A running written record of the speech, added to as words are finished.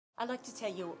I'd like to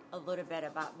tell you a little bit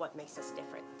about what makes us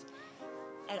different.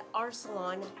 At our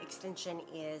salon, extension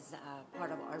is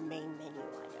part of our main menu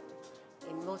item.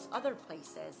 In most other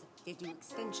places, they do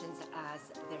extensions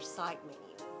as their side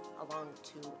menu, along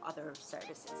to other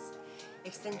services.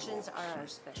 Extensions are our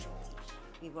specialty.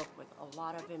 We work with a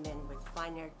lot of women with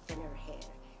finer, thinner hair.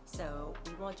 So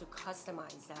we want to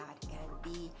customize that and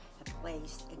be a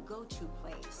place, a go-to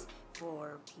place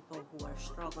for people who are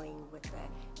struggling with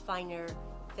the finer,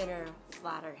 thinner,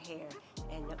 flatter hair,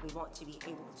 and that we want to be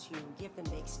able to give them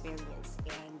the experience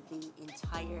and the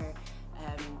entire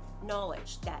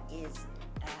knowledge that is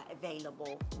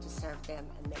available to serve them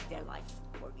and make their life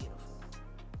more beautiful.